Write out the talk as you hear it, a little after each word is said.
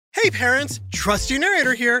Hey parents, Trusty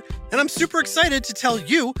Narrator here, and I'm super excited to tell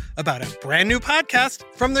you about a brand new podcast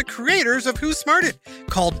from the creators of Who Smarted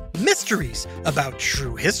called Mysteries About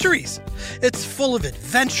True Histories. It's full of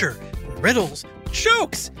adventure, riddles,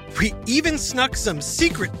 jokes. We even snuck some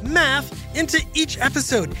secret math into each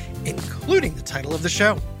episode, including the title of the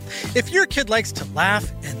show. If your kid likes to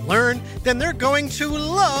laugh and learn, then they're going to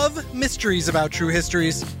love Mysteries About True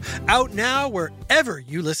Histories. Out now wherever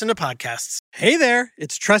you listen to podcasts. Hey there,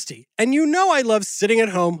 it's Trusty, and you know I love sitting at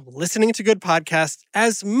home listening to good podcasts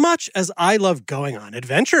as much as I love going on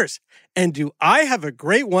adventures. And do I have a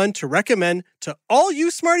great one to recommend to all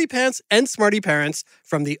you smarty pants and smarty parents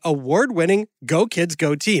from the award-winning Go Kids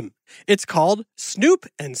Go team. It's called Snoop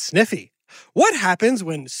and Sniffy. What happens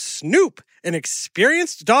when Snoop, an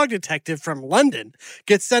experienced dog detective from London,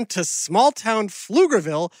 gets sent to small-town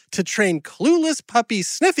Pflugerville to train clueless puppy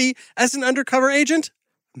Sniffy as an undercover agent?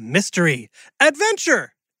 Mystery,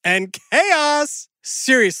 adventure, and chaos!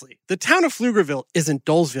 Seriously, the town of Pflugerville isn't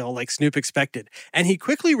Dolesville like Snoop expected, and he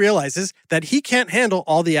quickly realizes that he can't handle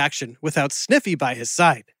all the action without Sniffy by his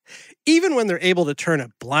side. Even when they're able to turn a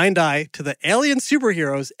blind eye to the alien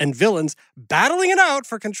superheroes and villains battling it out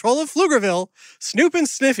for control of Pflugerville, Snoop and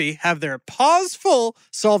Sniffy have their paws full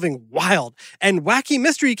solving wild and wacky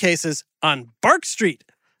mystery cases on Bark Street.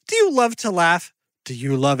 Do you love to laugh? Do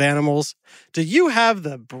you love animals? Do you have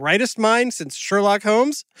the brightest mind since Sherlock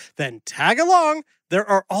Holmes? Then tag along. There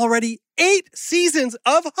are already 8 seasons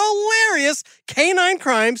of hilarious canine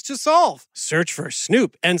crimes to solve. Search for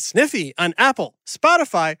Snoop and Sniffy on Apple,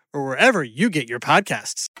 Spotify, or wherever you get your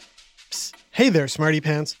podcasts. Psst. Hey there, Smarty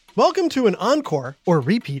Pants. Welcome to an encore or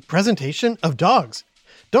repeat presentation of Dogs.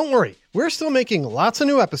 Don't worry, we're still making lots of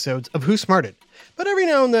new episodes of Who Smarted, but every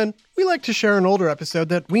now and then we like to share an older episode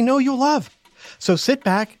that we know you'll love. So sit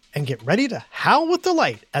back and get ready to howl with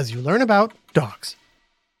delight as you learn about dogs.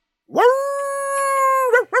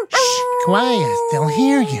 Shh, quiet, they'll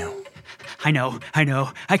hear you. I know,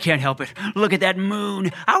 I can't help it. Look at that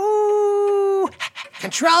moon. Ow!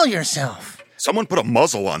 Control yourself. Someone put a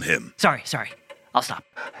muzzle on him. Sorry, I'll stop.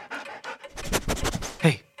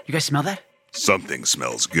 Hey, you guys smell that? Something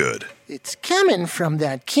smells good. It's coming from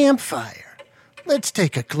that campfire. Let's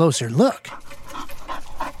take a closer look.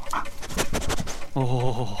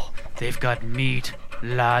 Oh, they've got meat.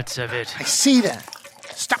 Lots of it. I see that.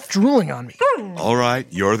 Stop drooling on me. All right,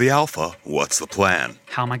 you're the alpha. What's the plan?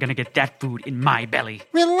 How am I gonna get that food in my belly?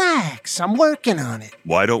 Relax, I'm working on it.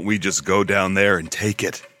 Why don't we just go down there and take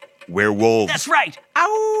it? We're wolves. That's right.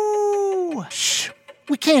 Ow! Shh,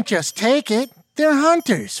 we can't just take it. They're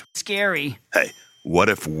hunters. Scary. Hey, what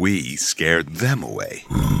if we scared them away?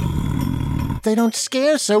 They don't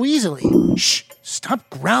scare so easily. Shh, stop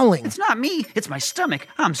growling. It's not me. It's my stomach.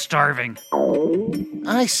 I'm starving.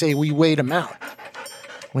 I say we wait them out.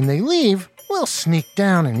 When they leave, we'll sneak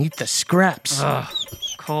down and eat the scraps. Ugh,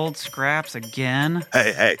 cold scraps again?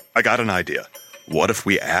 Hey, I got an idea. What if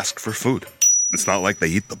we ask for food? It's not like they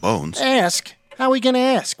eat the bones. Ask? How are we gonna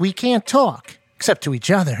ask? We can't talk. Except to each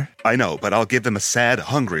other. I know, but I'll give them a sad,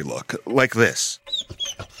 hungry look, like this.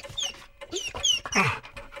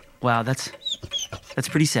 Wow, that's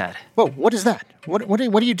pretty sad. Whoa, what is that? What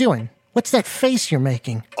are you doing? What's that face you're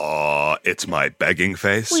making? It's my begging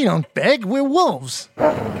face. We don't beg, we're wolves.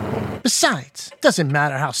 Besides, doesn't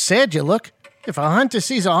matter how sad you look. If a hunter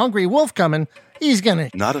sees a hungry wolf coming, he's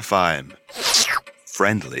gonna... Not if I'm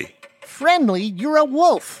friendly. Friendly? You're a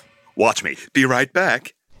wolf. Watch me. Be right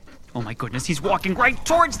back. Oh my goodness, he's walking right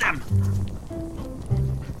towards them!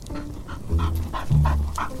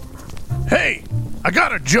 Hey, I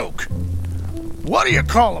got a joke. What do you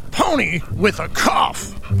call a pony with a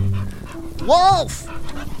cough? Wolf!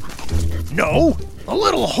 No, a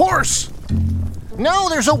little horse. No,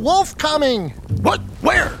 there's a wolf coming! What?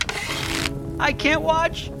 Where? I can't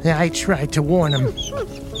watch! I tried to warn him.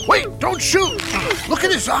 Wait, don't shoot. Look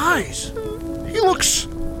at his eyes. He looks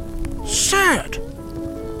sad.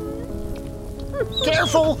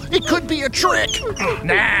 Careful, it could be a trick.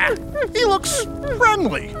 Nah, he looks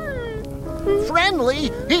friendly.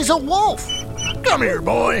 Friendly? He's a wolf. Come here,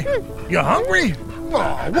 boy. You hungry?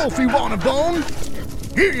 Oh, Wolfie want a bone?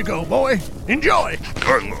 Here you go, boy. Enjoy.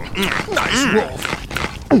 Nice wolf.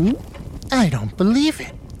 I don't believe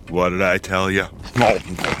it. What did I tell you?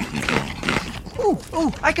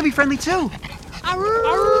 Ooh, I can be friendly too!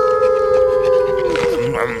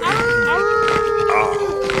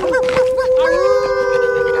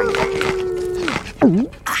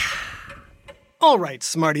 All right,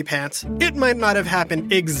 Smarty Pants. It might not have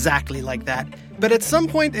happened exactly like that, but at some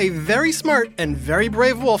point a very smart and very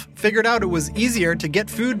brave wolf figured out it was easier to get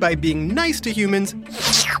food by being nice to humans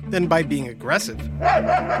than by being aggressive.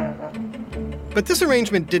 But this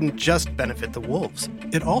arrangement didn't just benefit the wolves.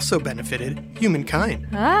 It also benefited humankind.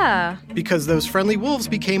 Because those friendly wolves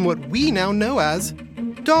became what we now know as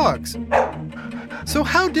dogs. So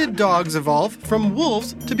how did dogs evolve from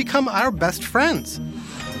wolves to become our best friends?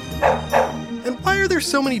 And why are there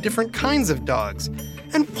so many different kinds of dogs?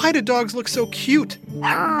 And why do dogs look so cute?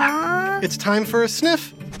 It's time for a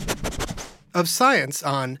sniff of science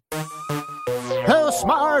on Who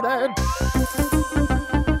smarted?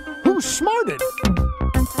 Who's smarted?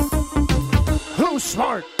 Who's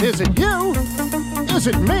smart? Is it you? Is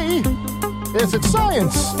it me? Is it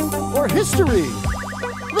science or history?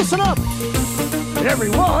 Listen up,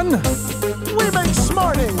 everyone. We make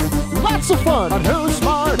smarting lots of fun on Who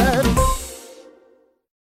Smarted.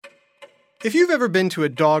 If you've ever been to a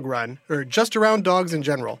dog run, or just around dogs in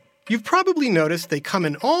general, you've probably noticed they come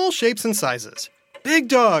in all shapes and sizes. Big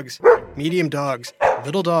dogs, medium dogs,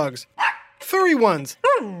 little dogs, furry ones,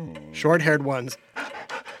 short-haired ones,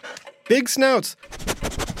 big snouts,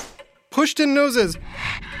 pushed-in noses,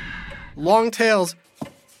 long tails,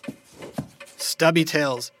 stubby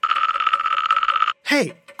tails.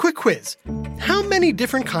 Hey, quick quiz. How many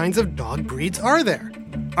different kinds of dog breeds are there?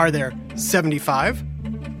 Are there 75,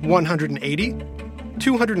 180,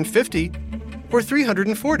 250, or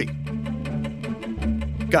 340?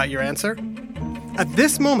 Got your answer? At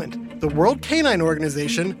this moment, the World Canine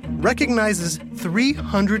Organization recognizes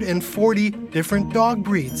 340 different dog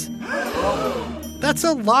breeds. That's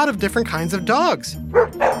a lot of different kinds of dogs.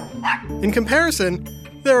 In comparison,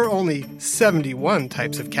 there are only 71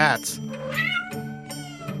 types of cats.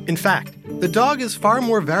 In fact, the dog is far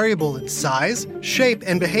more variable in size, shape,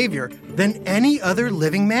 and behavior than any other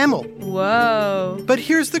living mammal. Whoa. But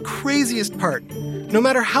here's the craziest part. No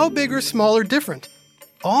matter how big or small or different,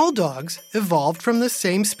 all dogs evolved from the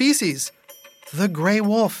same species, the gray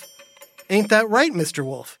wolf. Ain't that right, Mr.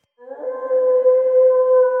 Wolf?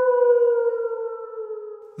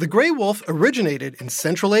 The gray wolf originated in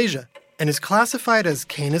Central Asia and is classified as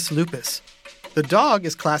Canis lupus. The dog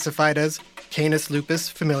is classified as Canis lupus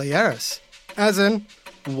familiaris, as in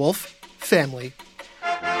wolf family.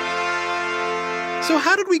 So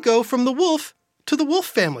how did we go from the wolf to the wolf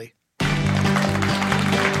family?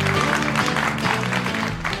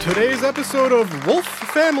 Today's episode of Wolf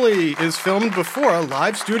Family is filmed before a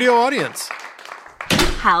live studio audience.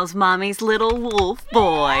 How's Mommy's little wolf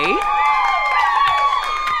boy?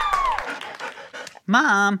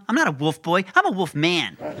 Mom, I'm not a wolf boy. I'm a wolf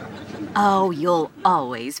man. Oh, you'll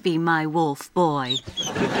always be my wolf boy.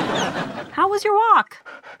 How was your walk?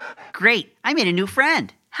 Great. I made a new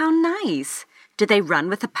friend. How nice. Did they run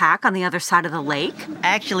with the pack on the other side of the lake?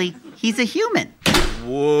 Actually, he's a human.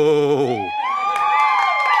 Whoa.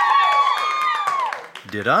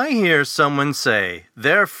 Did I hear someone say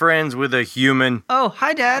they're friends with a human? Oh,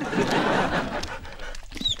 hi, Dad.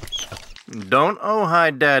 Don't oh hi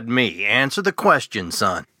dad me. Answer the question,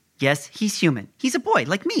 son. Yes, he's human. He's a boy,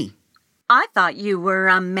 like me. I thought you were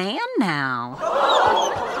a man now.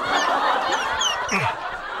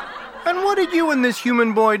 And what did you and this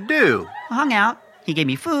human boy do? Hung out. He gave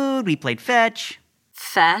me food. We played fetch.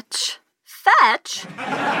 Fetch? Fetch?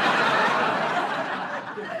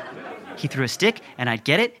 He threw a stick, and I'd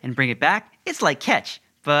get it and bring it back. It's like catch,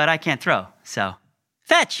 but I can't throw, so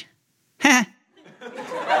fetch.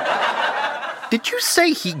 Did you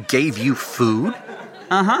say he gave you food?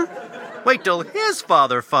 Uh-huh. Wait till his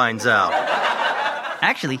father finds out.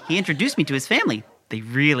 Actually, he introduced me to his family. They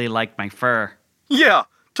really liked my fur. Yeah,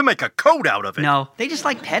 to make a coat out of it. No, they just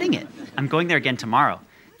like petting it. I'm going there again tomorrow.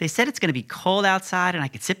 They said it's going to be cold outside and I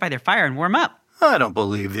could sit by their fire and warm up. I don't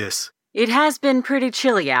believe this. It has been pretty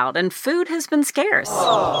chilly out and food has been scarce.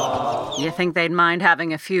 You think they'd mind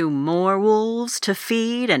having a few more wolves to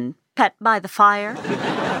feed and pet by the fire?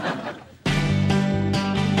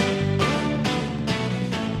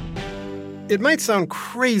 It might sound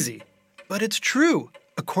crazy, but it's true.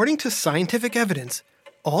 According to scientific evidence,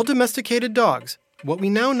 all domesticated dogs, what we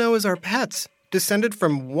now know as our pets, descended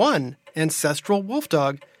from one ancestral wolf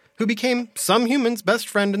dog who became some humans' best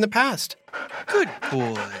friend in the past. Good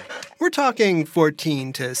boy. We're talking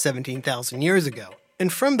 14 to 17,000 years ago.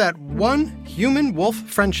 And from that one human-wolf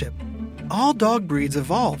friendship, all dog breeds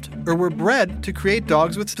evolved or were bred to create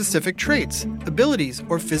dogs with specific traits, abilities,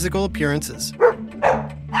 or physical appearances.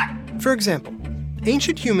 For example,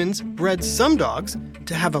 ancient humans bred some dogs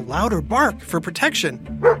to have a louder bark for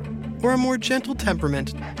protection or a more gentle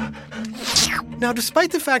temperament. Now,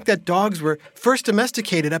 despite the fact that dogs were first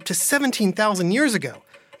domesticated up to 17,000 years ago,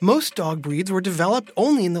 most dog breeds were developed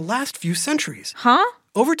only in the last few centuries. Huh?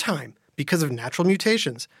 Over time, because of natural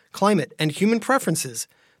mutations, climate, and human preferences,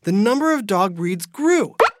 the number of dog breeds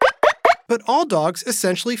grew. But all dogs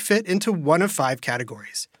essentially fit into one of 5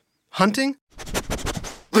 categories: hunting,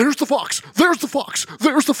 There's the fox! There's the fox!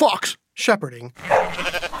 There's the fox! shepherding,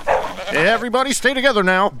 Everybody stay together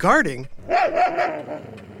now. guarding,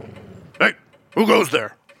 Hey, who goes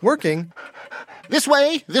there? working, This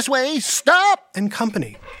way, stop! and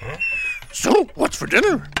company. So, what's for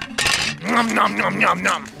dinner? Nom, nom, nom, nom,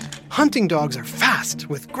 nom. Hunting dogs are fast,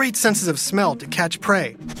 with great senses of smell to catch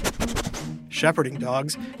prey. Shepherding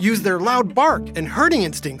dogs use their loud bark and herding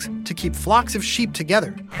instincts to keep flocks of sheep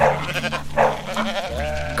together.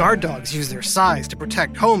 Guard dogs use their size to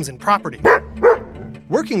protect homes and property.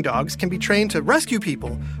 Working dogs can be trained to rescue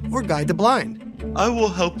people or guide the blind. I will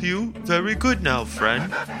help you. Very good now,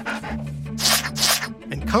 friend.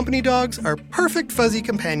 And company dogs are perfect fuzzy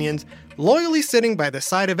companions, loyally sitting by the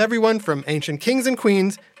side of everyone from ancient kings and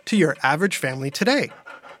queens to your average family today.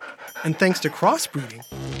 And thanks to crossbreeding,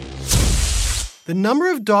 the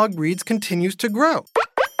number of dog breeds continues to grow.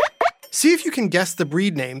 See if you can guess the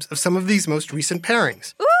breed names of some of these most recent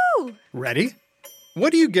pairings. Ooh! Ready?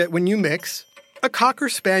 What do you get when you mix a Cocker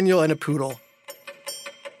Spaniel and a Poodle?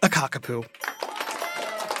 A Cockapoo.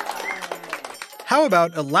 How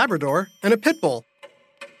about a Labrador and a Pit Bull?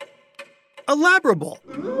 A Labrabull.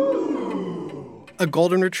 A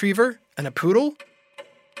Golden Retriever and a Poodle?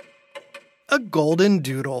 A Golden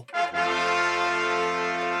Doodle.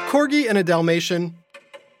 Corgi and a Dalmatian?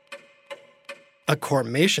 A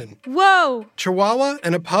Cormation. Whoa! Chihuahua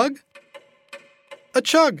and a Pug? A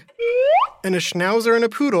Chug. And a Schnauzer and a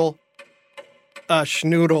Poodle? A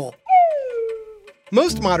Schnoodle.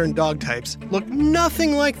 Most modern dog types look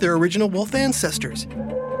nothing like their original wolf ancestors.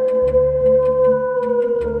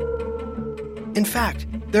 In fact,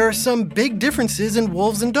 there are some big differences in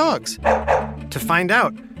wolves and dogs. To find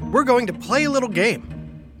out, we're going to play a little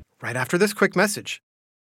game right after this quick message.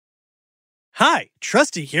 Hi,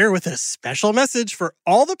 Trusty here with a special message for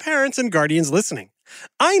all the parents and guardians listening.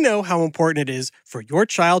 I know how important it is for your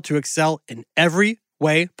child to excel in every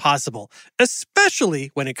way possible,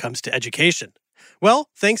 especially when it comes to education. Well,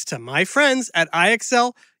 thanks to my friends at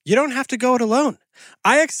IXL, you don't have to go it alone.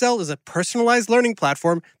 IXL is a personalized learning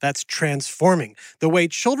platform that's transforming the way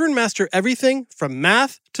children master everything from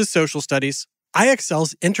math to social studies.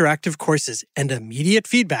 IXL's interactive courses and immediate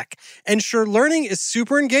feedback ensure learning is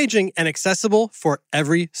super engaging and accessible for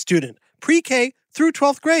every student, pre-K through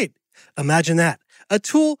 12th grade. Imagine that, a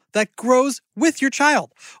tool that grows with your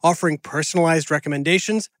child, offering personalized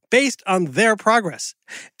recommendations based on their progress.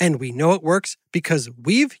 And we know it works because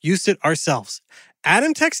we've used it ourselves.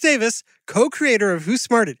 Adam Tex Davis, co-creator of Who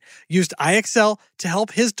Smarted, used IXL to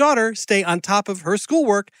help his daughter stay on top of her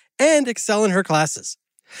schoolwork and excel in her classes.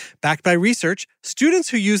 Backed by research, students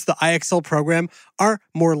who use the IXL program are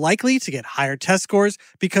more likely to get higher test scores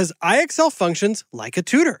because IXL functions like a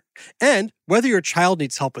tutor. And whether your child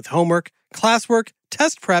needs help with homework, classwork,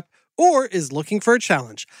 test prep, or is looking for a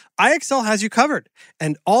challenge, IXL has you covered.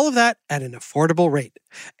 And all of that at an affordable rate.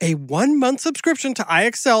 A 1-month subscription to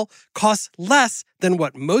IXL costs less than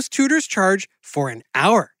what most tutors charge for an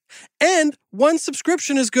hour. And one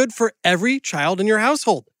subscription is good for every child in your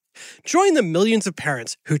household. Join the millions of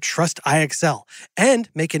parents who trust IXL and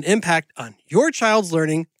make an impact on your child's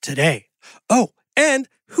learning today. Oh, and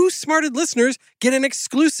Who Smarted listeners get an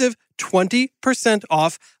exclusive 20%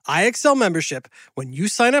 off IXL membership when you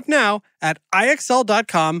sign up now at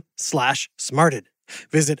IXL.com/smarted.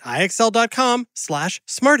 Visit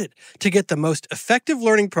IXL.com/smarted to get the most effective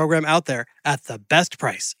learning program out there at the best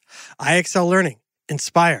price. IXL Learning.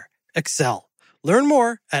 Inspire. Excel. Learn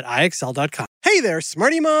more at IXL.com. Hey there,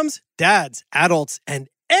 smarty moms, dads, adults, and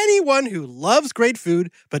anyone who loves great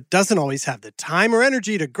food but doesn't always have the time or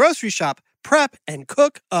energy to grocery shop, prep, and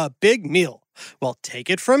cook a big meal. Well, take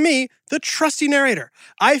it from me, the trusty narrator.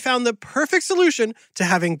 I found the perfect solution to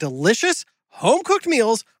having delicious, home-cooked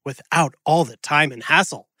meals without all the time and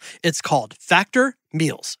hassle. It's called Factor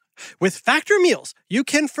Meals. With Factor Meals, you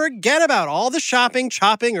can forget about all the shopping,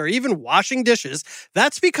 chopping, or even washing dishes.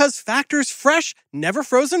 That's because Factor's fresh, never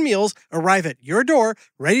frozen meals arrive at your door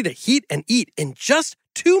ready to heat and eat in just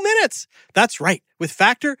 2 minutes. That's right. With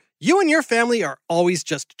Factor, you and your family are always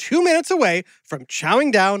just 2 minutes away from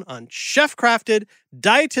chowing down on chef-crafted,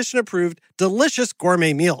 dietitian-approved, delicious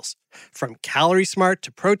gourmet meals. From Calorie Smart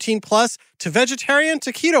to Protein Plus to vegetarian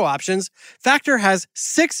to keto options, Factor has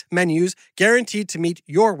 6 menus guaranteed to meet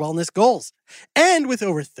your wellness goals. And with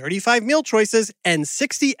over 35 meal choices and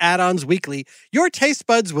 60 add-ons weekly, your taste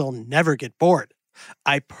buds will never get bored.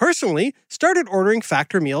 I personally started ordering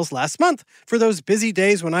Factor meals last month for those busy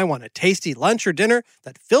days when I want a tasty lunch or dinner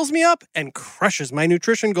that fills me up and crushes my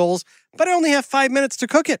nutrition goals, but I only have 5 minutes to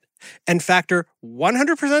cook it. And Factor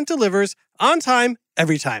 100% delivers on time,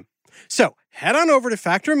 every time. So head on over to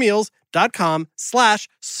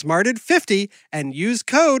factormeals.com/smarted50 and use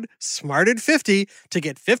code SMARTED50 to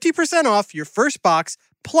get 50% off your first box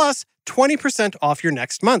plus 20% off your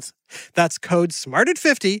next month. That's code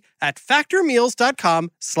SMARTED50 at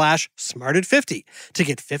factormeals.com/smarted50 to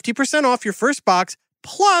get 50% off your first box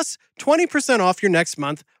plus 20% off your next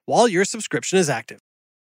month while your subscription is active.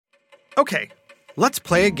 Okay, let's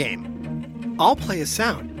play a game. I'll play a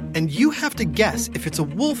sound, and you have to guess if it's a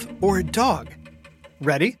wolf or a dog.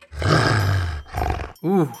 Ready?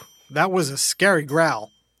 Ooh, that was a scary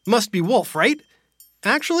growl. Must be wolf, right?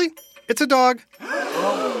 Actually, it's a dog.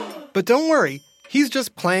 But don't worry, he's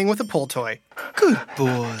just playing with a pull toy. Good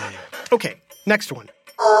boy. Okay, next one.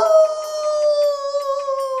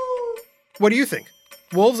 What do you think?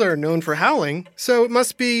 Wolves are known for howling, so it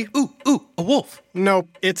must be... Ooh, a wolf. Nope,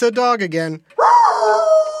 it's a dog again.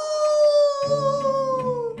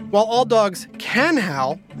 While all dogs can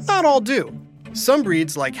howl, not all do. Some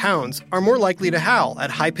breeds, like hounds, are more likely to howl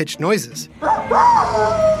at high-pitched noises.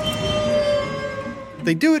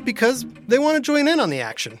 They do it because they want to join in on the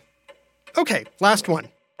action. Okay, last one.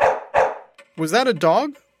 Was that a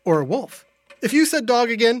dog or a wolf? If you said dog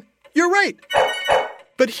again, you're right.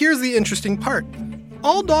 But here's the interesting part.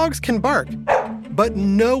 All dogs can bark, but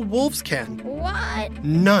no wolves can. What?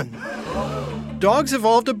 None. Dogs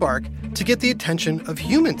evolved to bark to get the attention of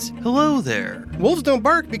humans. Hello there. Wolves don't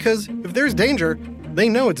bark because if there's danger, they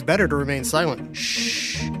know it's better to remain silent.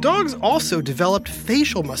 Shh. Dogs also developed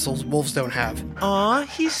facial muscles wolves don't have. Aw,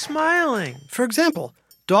 he's smiling. For example,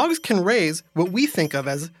 dogs can raise what we think of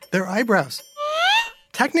as their eyebrows.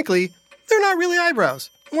 Technically, they're not really eyebrows,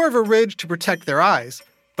 more of a ridge to protect their eyes,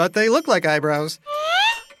 but they look like eyebrows.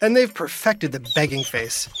 And they've perfected the begging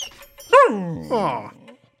face. Aw.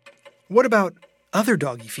 What about other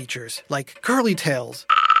doggy features, like curly tails,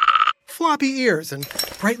 floppy ears, and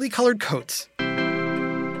brightly colored coats?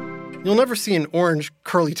 You'll never see an orange,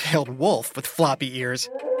 curly-tailed wolf with floppy ears.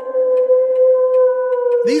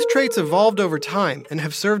 These traits evolved over time and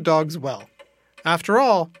have served dogs well. After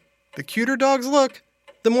all, the cuter dogs look,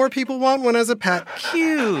 the more people want one as a pet.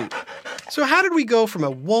 Cute. So how did we go from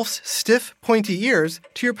a wolf's stiff, pointy ears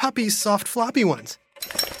to your puppy's soft, floppy ones?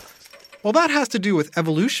 Well, that has to do with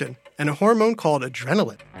evolution and a hormone called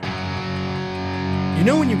adrenaline. You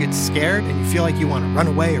know when you get scared and you feel like you want to run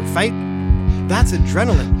away or fight? That's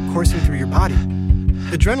adrenaline coursing through your body.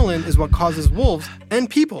 Adrenaline is what causes wolves and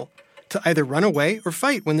people to either run away or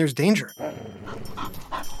fight when there's danger.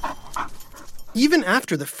 Even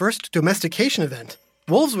after the first domestication event,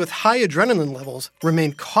 wolves with high adrenaline levels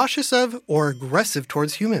remain cautious of or aggressive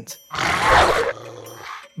towards humans.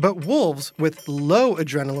 But wolves with low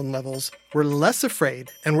adrenaline levels were less afraid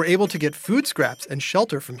and were able to get food scraps and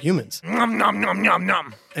shelter from humans. Nom, nom, nom, nom,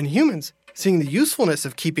 nom. And humans, seeing the usefulness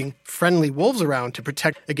of keeping friendly wolves around to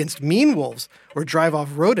protect against mean wolves or drive off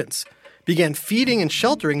rodents, began feeding and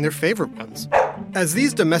sheltering their favorite ones. As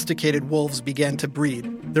these domesticated wolves began to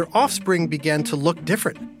breed, their offspring began to look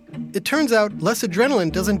different. It turns out less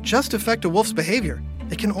adrenaline doesn't just affect a wolf's behavior,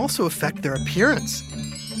 it can also affect their appearance.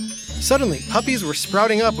 Suddenly, puppies were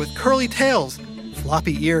sprouting up with curly tails,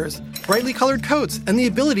 floppy ears, brightly colored coats, and the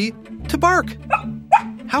ability to bark.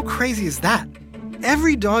 How crazy is that?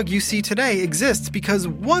 Every dog you see today exists because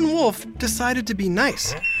one wolf decided to be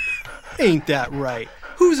nice. Ain't that right?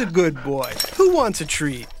 Who's a good boy? Who wants a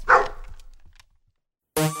treat?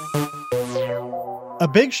 A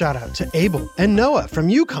big shout out to Abel and Noah from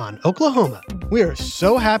Yukon, Oklahoma. We are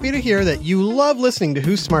so happy to hear that you love listening to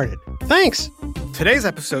Who Smarted. Thanks! Today's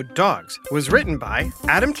episode, Dogs, was written by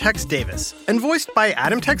Adam Tex Davis and voiced by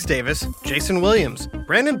Adam Tex Davis, Jason Williams,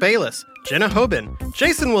 Brandon Bayless, Jenna Hoban,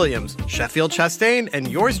 Jason Williams, Sheffield Chastain, and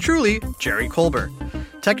yours truly, Jerry Colbert.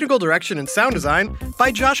 Technical direction and sound design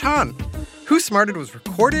by Josh Hahn. Who Smarted was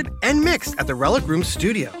recorded and mixed at the Relic Room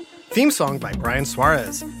Studio. Theme song by Brian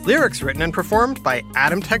Suarez. Lyrics written and performed by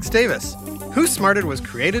Adam Tex Davis. Who Smarted was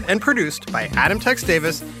created and produced by Adam Tex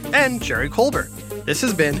Davis and Jerry Colbert. This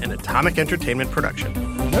has been an Atomic Entertainment production.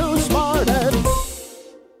 Who Smarted?